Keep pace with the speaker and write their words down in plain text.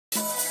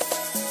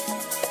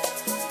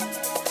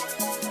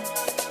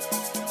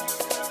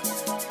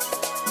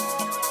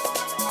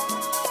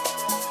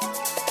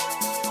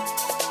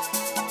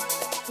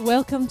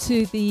Welcome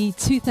to the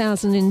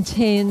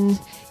 2010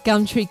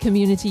 Gumtree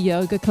Community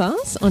Yoga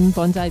Class on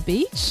Bondi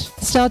Beach.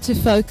 Start to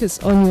focus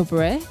on your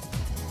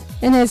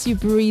breath, and as you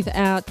breathe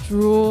out,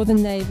 draw the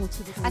navel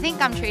to the spine. I think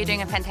Gumtree are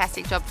doing a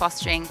fantastic job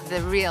fostering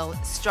the real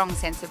strong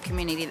sense of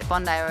community that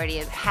Bondi already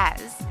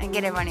has, and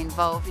get everyone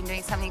involved in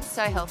doing something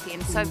so healthy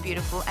and so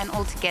beautiful and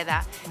all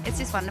together. It's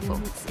just wonderful.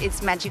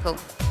 It's magical.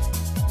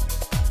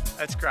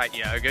 That's great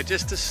yoga,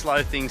 just to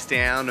slow things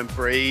down and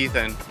breathe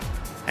and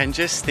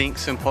just think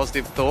some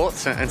positive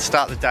thoughts and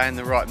start the day in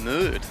the right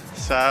mood.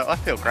 So I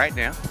feel great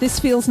now. This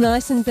feels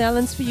nice and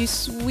balanced for you.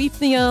 Sweep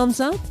the arms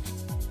up.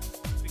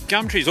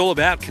 Gumtree is all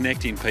about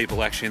connecting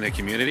people actually in their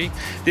community.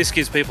 This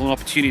gives people an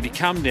opportunity to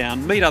come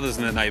down, meet others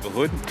in the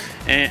neighbourhood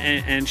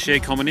and share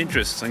common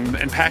interests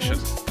and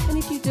passions. And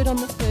if you did on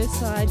the first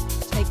side,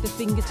 take the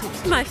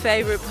fingertips. My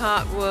favourite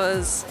part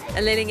was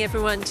letting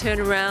everyone turn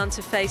around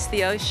to face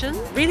the ocean.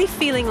 Really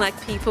feeling like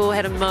people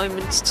had a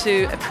moment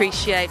to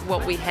appreciate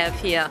what we have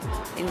here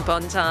in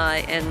Bondi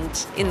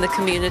and in the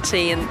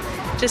community and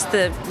just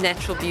the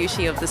natural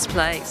beauty of this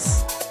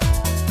place.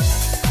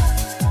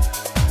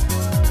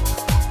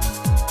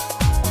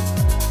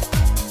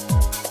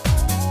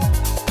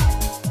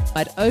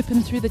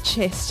 Open through the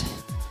chest.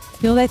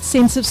 Feel that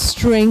sense of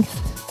strength.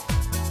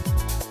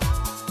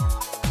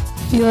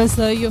 Feel as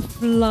though you're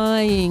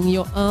flying.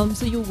 Your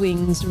arms are your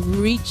wings.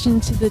 Reach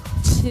into the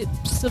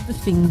tips of the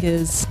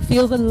fingers.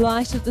 Feel the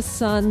light of the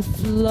sun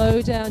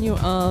flow down your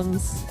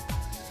arms.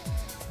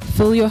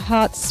 Fill your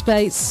heart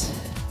space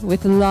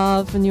with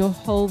love and your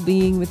whole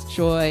being with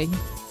joy.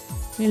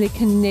 Really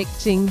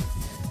connecting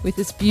with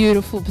this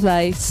beautiful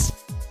place.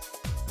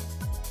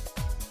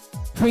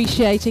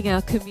 Appreciating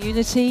our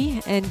community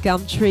and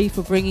Gumtree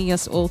for bringing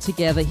us all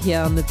together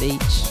here on the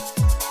beach.